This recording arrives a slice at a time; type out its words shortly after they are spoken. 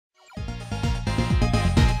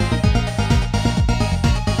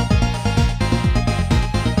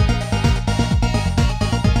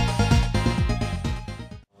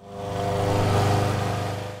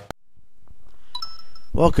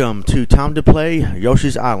Welcome to Time to Play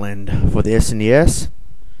Yoshi's Island for the SNES.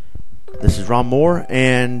 This is Ronmower,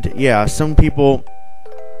 and yeah, some people,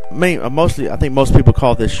 I think most people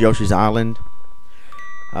call this Yoshi's Island.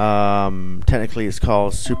 Technically, it's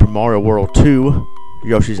called Super Mario World 2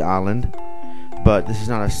 Yoshi's Island, but this is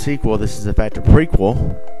not a sequel. This is in fact a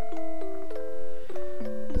prequel.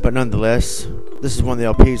 But nonetheless, this is one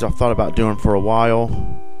of the LPs I've thought about doing for a while.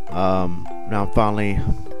 Now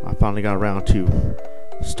I finally got around to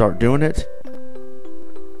start doing it.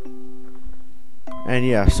 And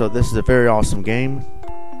yeah, so this is a very awesome game.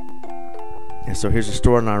 And so here's the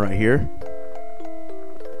storyline right here.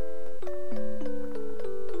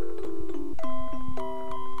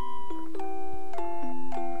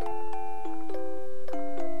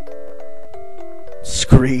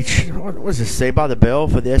 Screech. What does this say by the bell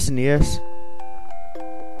for the SNES?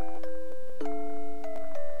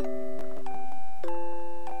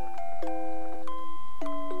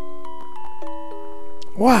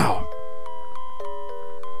 Wow.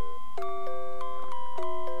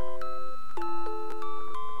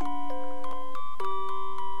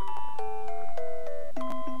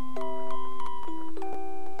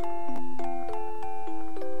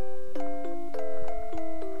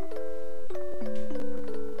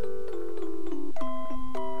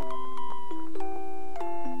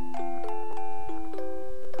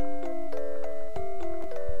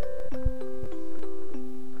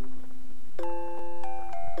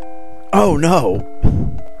 Oh no!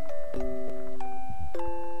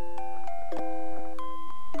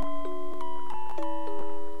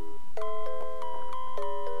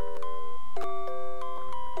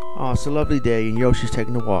 Oh, it's a lovely day and Yoshi's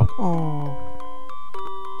taking a walk. Oh.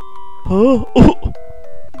 Huh? Oh.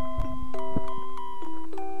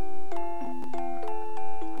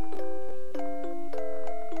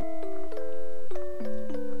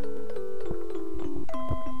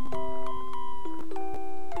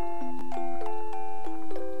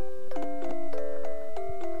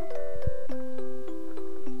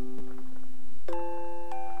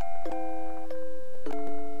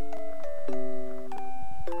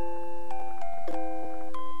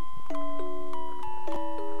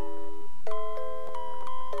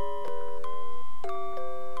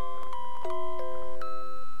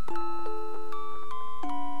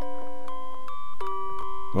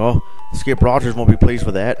 Well, Skip Rogers won't be pleased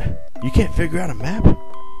with that. You can't figure out a map?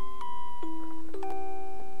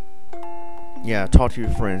 Yeah, talk to your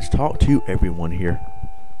friends. Talk to everyone here.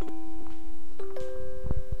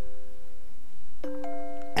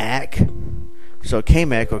 Ack. So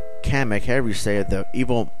Kamek, or Kamek, however you say it, the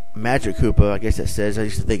evil Magic Koopa, I guess it says. I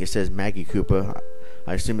used to think it says Maggie Koopa.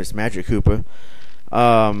 I assume it's Magic Koopa.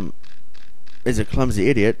 Is a clumsy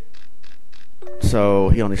idiot. So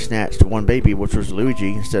he only snatched one baby, which was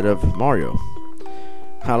Luigi, instead of Mario.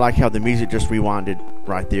 I like how the music just rewinded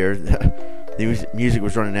right there. The music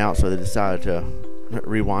was running out, so they decided to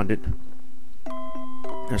rewind it.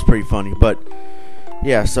 That's pretty funny. But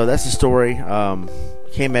yeah, so that's the story.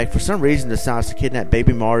 Came back for some reason, decides to kidnap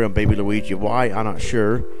baby Mario and baby Luigi. Why? I'm not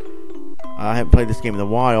sure. I haven't played this game in a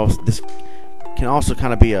while. This can also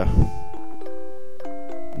kind of be a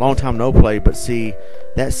long time no play, but see,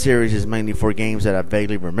 that series is mainly for games that I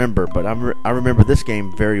vaguely remember, but I remember this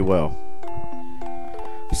game very well.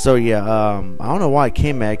 So yeah, I don't know why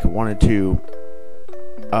Kamek wanted to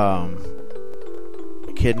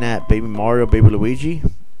kidnap baby Mario, baby Luigi.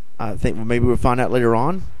 I think maybe we'll find out later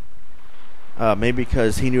on. Maybe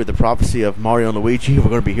because he knew the prophecy of Mario and Luigi were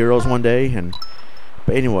going to be heroes one day.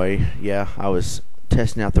 But anyway, yeah, I was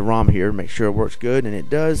testing out the ROM here to make sure it works good, and it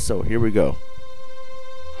does. So here we go.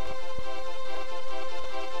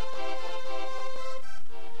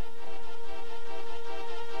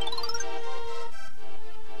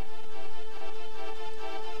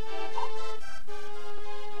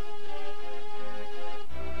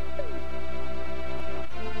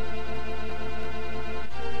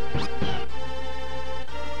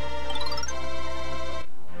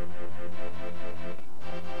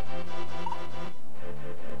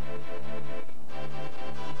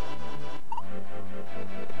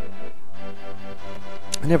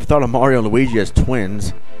 I never thought of Mario and Luigi as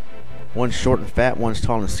twins. One's short and fat, one's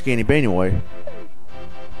tall and skinny. But anyway,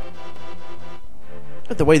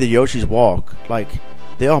 but the way the Yoshis walk, like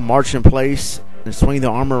they all march in place and swing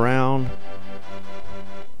their arm around,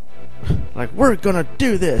 like we're gonna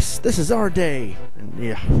do this. This is our day. And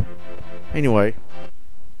yeah. Anyway,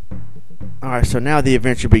 all right. So now the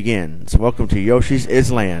adventure begins. Welcome to Yoshi's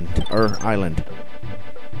Island or Island.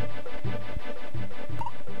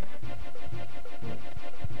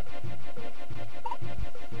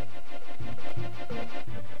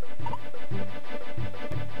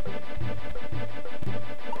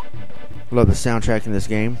 Love the soundtrack in this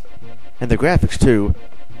game. And the graphics, too.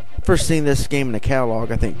 First seen this game in the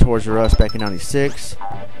catalog, I think, Toys R Us back in '96.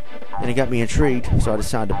 And it got me intrigued, so I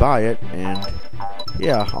decided to buy it. And,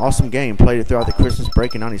 yeah, awesome game. Played it throughout the Christmas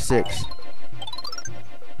break in '96.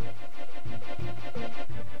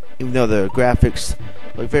 Even though the graphics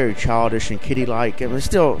look very childish and kiddie-like, it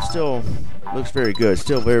still looks very good.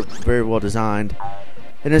 Still very, very well designed.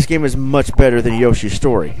 And this game is much better than Yoshi's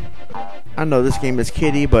Story. I know this game is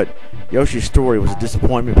kiddie, but Yoshi's Story was a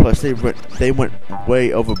disappointment. Plus, they went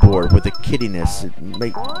way overboard with the kiddiness. It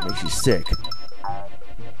makes you sick.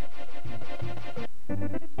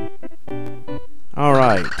 All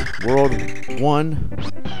right, World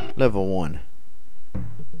 1, Level 1.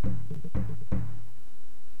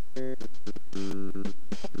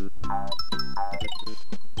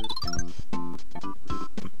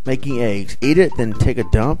 Making eggs. Eat it, then take a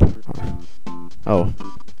dump. Oh.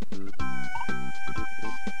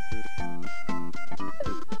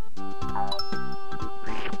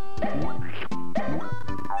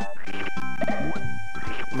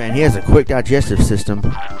 Man, he has a quick digestive system.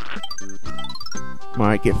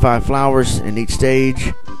 Alright, get 5 flowers in each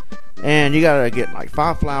stage. And you gotta get like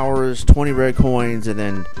 5 flowers, 20 red coins, and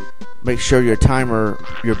then make sure your timer,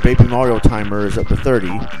 your Baby Mario timer, is up to 30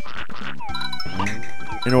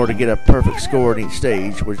 in order to get a perfect score in each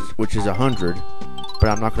stage, which is 100. But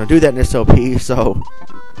I'm not going to do that in SLP, so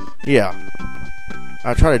yeah.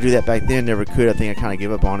 I tried to do that back then, never could. I think I kind of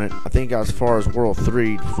gave up on it. I think I got as far as World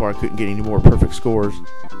 3 before I couldn't get any more perfect scores.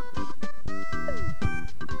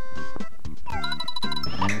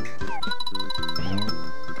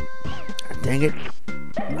 Dang it.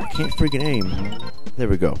 I can't freaking aim. There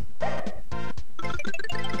we go.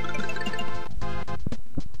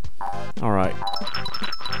 Alright.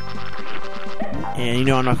 And you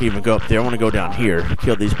know I'm not going to even go up there. I want to go down here.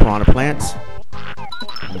 Kill these piranha plants.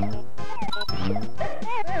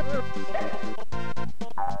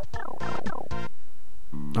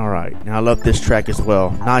 Alright. Now I love this track as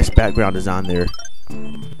well. Nice background design there.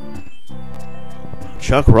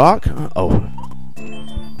 Chuck Rock? Oh.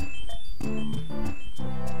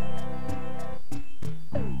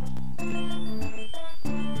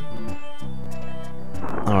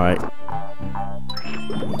 Alright.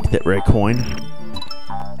 Get that red coin.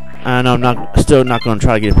 And I'm still not going to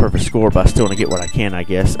try to get a perfect score, but I still want to get what I can, I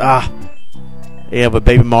guess. Ah! Yeah, but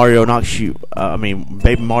Baby Mario knocks you...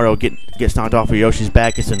 Baby Mario gets knocked off of Yoshi's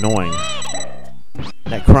back. It's annoying.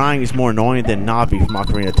 That crying is more annoying than Navi from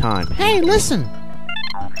Ocarina of Time. Hey, listen!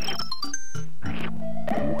 I'm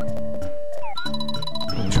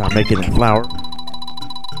trying to make it a flower.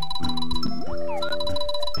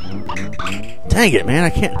 Dang it, man, I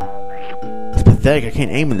can't... It's pathetic, I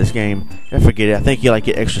can't aim in this game. I forget it. I think you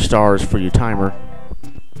get extra stars for your timer.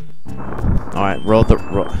 Alright,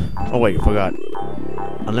 oh wait, I forgot.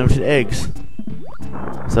 Unlimited eggs.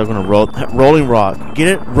 So I'm gonna Rolling Rock. Get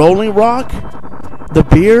it? Rolling Rock? The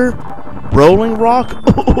beer? Rolling Rock?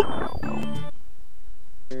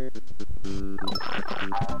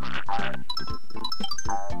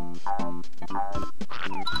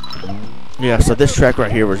 Yeah, so this track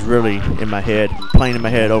right here was really in my head, playing in my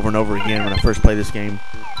head over and over again when I first played this game.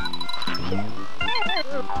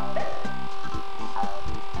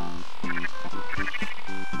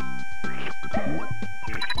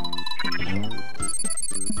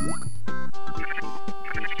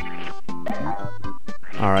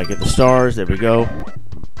 Alright, get the stars, there we go.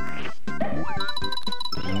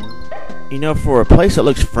 You know, for a place that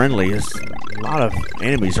looks friendly, there's a lot of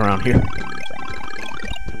enemies around here.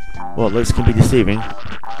 Well, looks can be deceiving.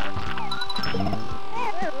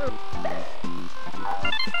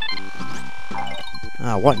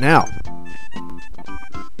 Ah, what now?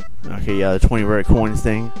 Okay, yeah, the 20 rare coins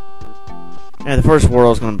thing. And the first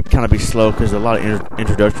world is going to kind of be slow because there's a lot of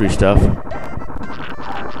introductory stuff.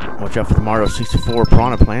 Watch out for the Mario 64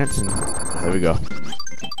 piranha plants, and there we go.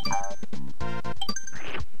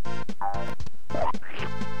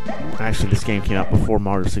 Actually, this game came out before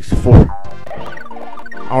Mario 64.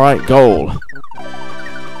 Alright, goal.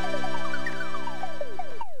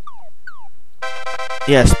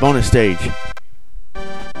 Yes, bonus stage.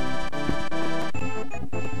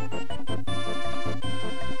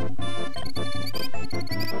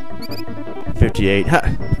 $58. Ha!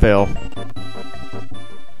 Fail.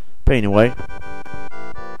 But anyway.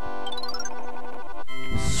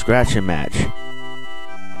 Scratch and match.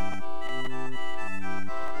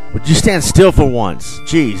 Would you stand still for once?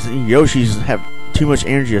 Jeez, Yoshis have too much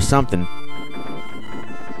energy or something.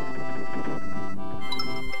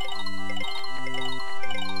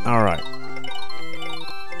 Alright.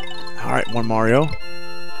 Alright, one Mario.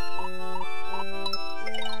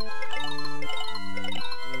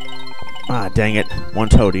 Ah, dang it. One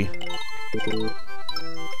Toady.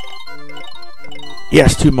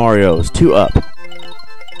 Yes, 2 Marios. 2 up.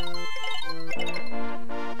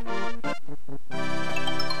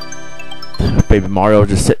 Baby Mario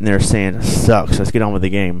just sitting there saying, sucks. Let's get on with the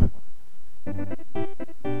game.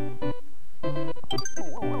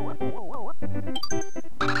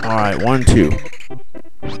 Alright, 1, 2.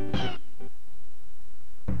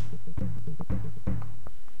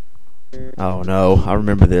 Oh no, I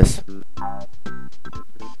remember this.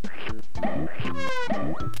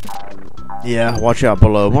 Yeah, watch out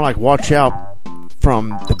below. More like watch out from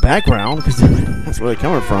the background, because that's where they're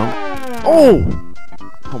coming from. Oh!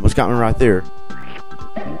 Almost got me right there.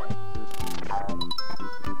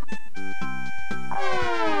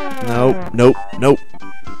 Nope, nope, nope.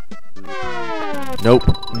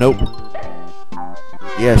 Nope, nope.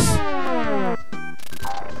 Yes.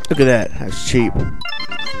 Look at that. That's cheap.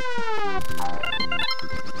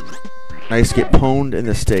 Nice get pwned in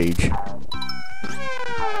the stage.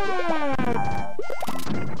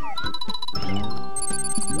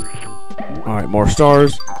 Alright, more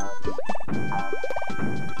stars.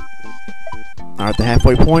 Alright, the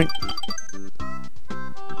halfway point.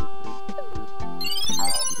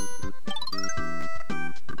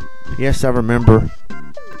 Yes, I remember.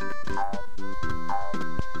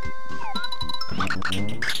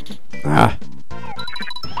 Ah.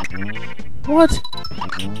 What?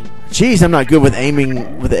 Jeez, I'm not good with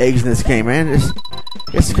aiming with the eggs in this game, man. It's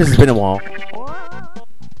because it's been a while.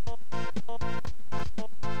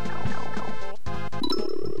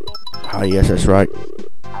 Ah, yes, that's right.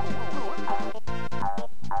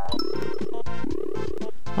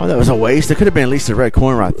 Oh, that was a waste. There could have been at least a red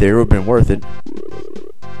coin right there. It would have been worth it.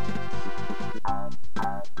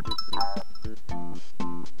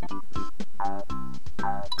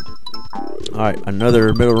 Alright,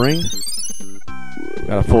 another middle ring.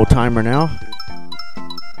 Got a full timer now.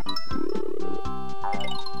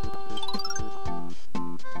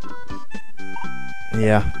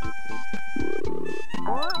 Yeah.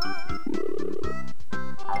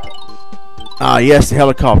 Ah, yes, the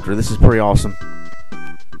helicopter. This is pretty awesome.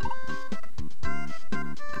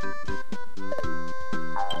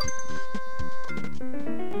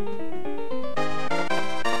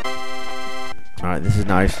 Alright, this is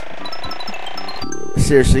nice.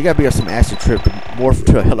 Seriously, you gotta be on some acid trip to morph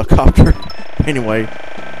to a helicopter. Anyway.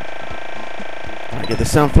 Alright, get the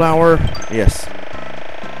sunflower. Yes.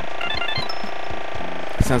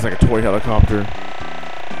 Sounds like a toy helicopter.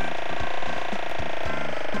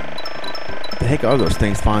 The heck are those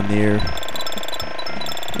things flying in the air?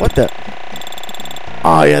 What the?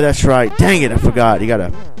 Oh, yeah, that's right. Dang it, I forgot. You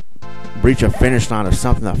gotta reach a finish line or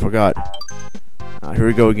something. I forgot. Alright, here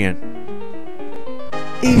we go again.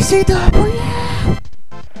 Easy double, yeah!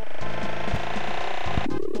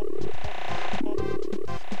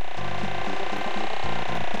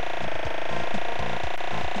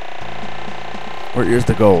 Here's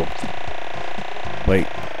the goal. Wait.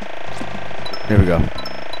 There we go.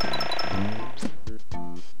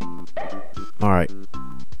 Alright.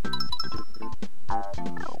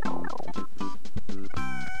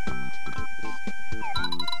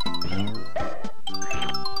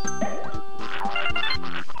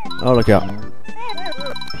 Oh, look out.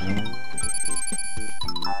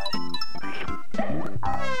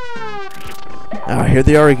 Ah, here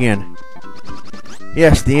they are again.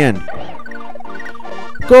 Yes, the end.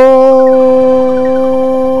 Go!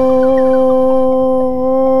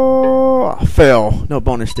 Fell. No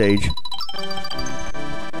bonus stage.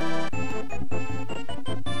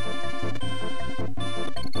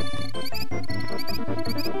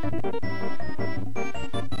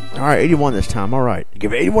 Alright, 81 this time. Alright.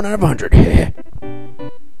 Give it 81 out of 100.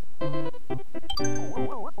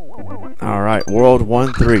 Alright, World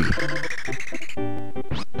 1-3.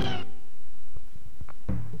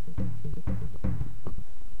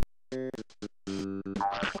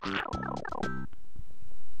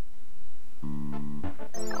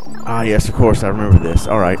 Ah, yes, of course, I remember this.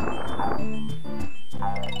 Alright.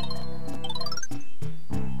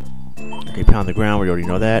 Okay, pound the ground, we already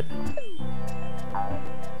know that.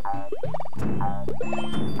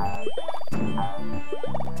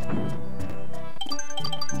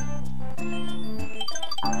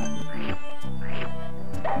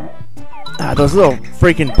 Ah, those little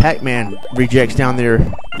freaking Pac-Man rejects down there.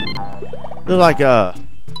 They're like, they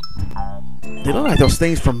look like those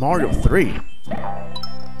things from Mario 3.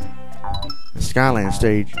 The Skyland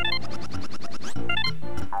stage.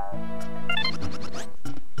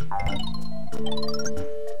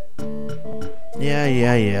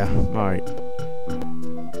 Yeah. Alright.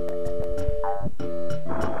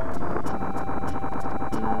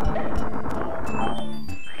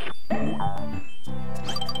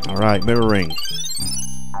 Alright, middle ring.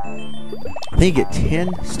 I think you get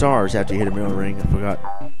 10 stars after you hit a middle ring. I forgot.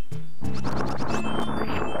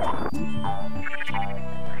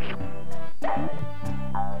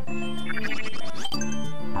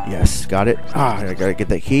 Yes, got it. Ah, I gotta get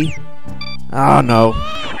that key. Ah, no.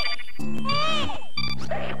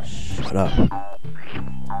 Shut up.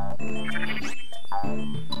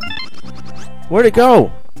 Where'd it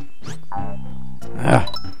go? Ah.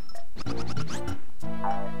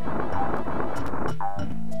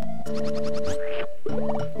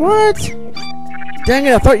 What? Dang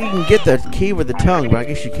it, I thought you can get the key with the tongue, but I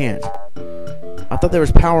guess you can't. I thought there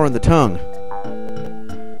was power in the tongue.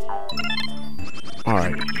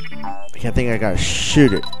 Alright. I think I gotta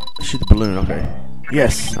shoot it. Shoot the balloon, okay.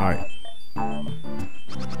 Yes, alright.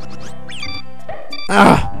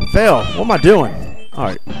 Ah! Fail! What am I doing?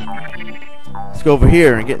 Alright. Let's go over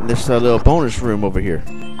here and get in this little bonus room over here.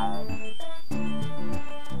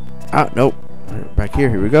 Ah, nope. Back here,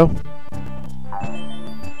 here we go.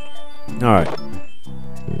 Alright.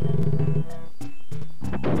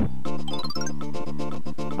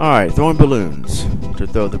 Alright, throwing balloons. To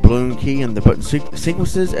throw the balloon key and the button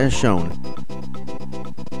sequences as shown.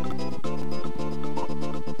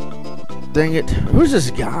 Dang it. Who's this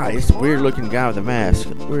guy? It's a weird looking guy with a mask.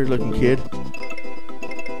 Weird looking kid.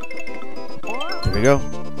 There we go.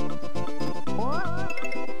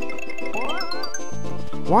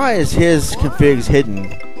 Why is his configs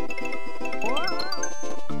hidden?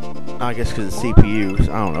 I guess because of CPUs.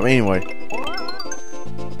 I don't know. Anyway.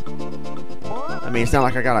 I mean, it's not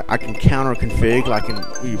like I can counter config like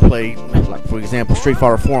when you play, like for example, Street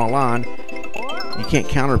Fighter 4 online. You can't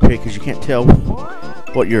counter pick because you can't tell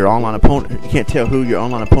what your online opponent. You can't tell who your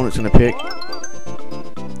online opponent's gonna pick.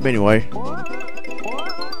 But anyway.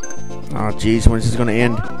 Oh jeez, when is this gonna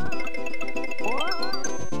end?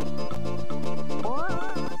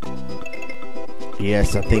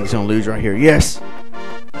 Yes, I think he's gonna lose right here. Yes.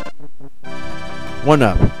 1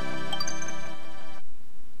 up.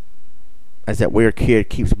 As that weird kid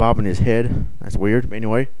keeps bobbing his head. That's weird. But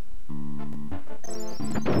anyway.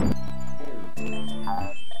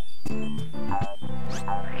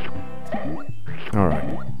 Alright.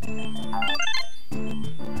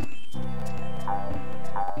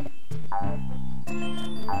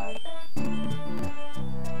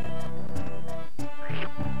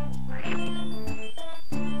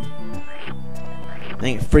 I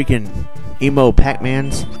think freaking emo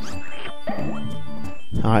Pac-Mans.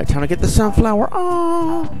 Alright, time to get the sunflower.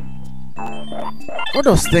 Oh, what are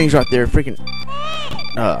those things right there? Freaking.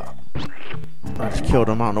 I just killed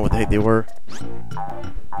them. I don't know what the heck they were.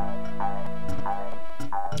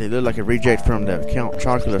 They look like a reject from the Count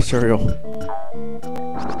Chocula cereal.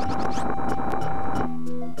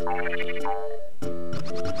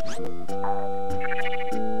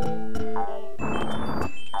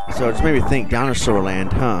 So it just made me think Dinosaur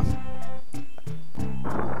Land, huh?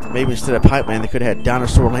 Maybe instead of Pipe Land, they could have had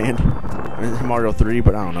Dinosaur Land in Mario 3,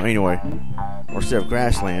 but I don't know. Anyway, or instead of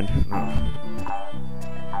Grassland.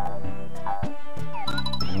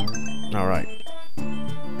 Alright.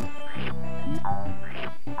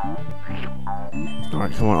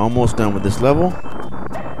 Alright, come on. Almost done with this level.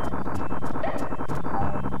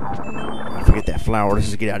 I forget that flower. Let's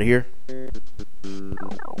just get out of here.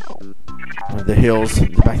 The hills,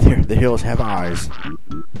 back there, the hills have eyes.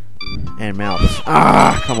 And mouths.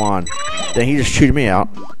 Ah, come on. Dang, he just chewed me out.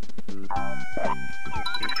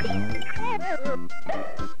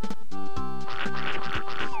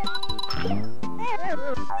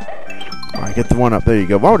 Alright, get the one up. There you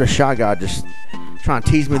go. Why would a shy guy just try and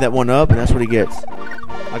tease me that one up, and that's what he gets?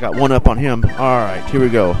 I got one up on him. Alright, here we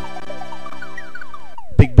go.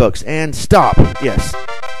 Big bucks. And stop. Yes.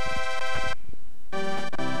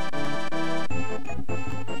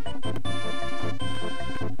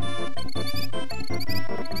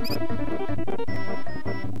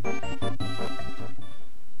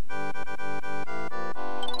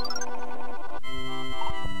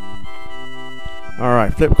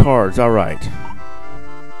 Alright, flip cards, alright.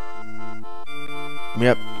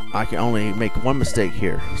 Yep, I can only make one mistake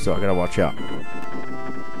here, so I gotta watch out.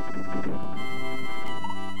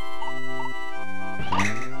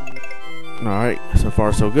 Alright, so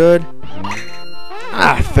far so good.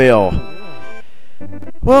 Ah, fail.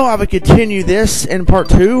 Well, I will continue this in part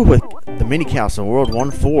 2 with the mini castle World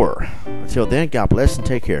 1-4. Until then, God bless and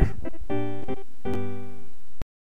take care.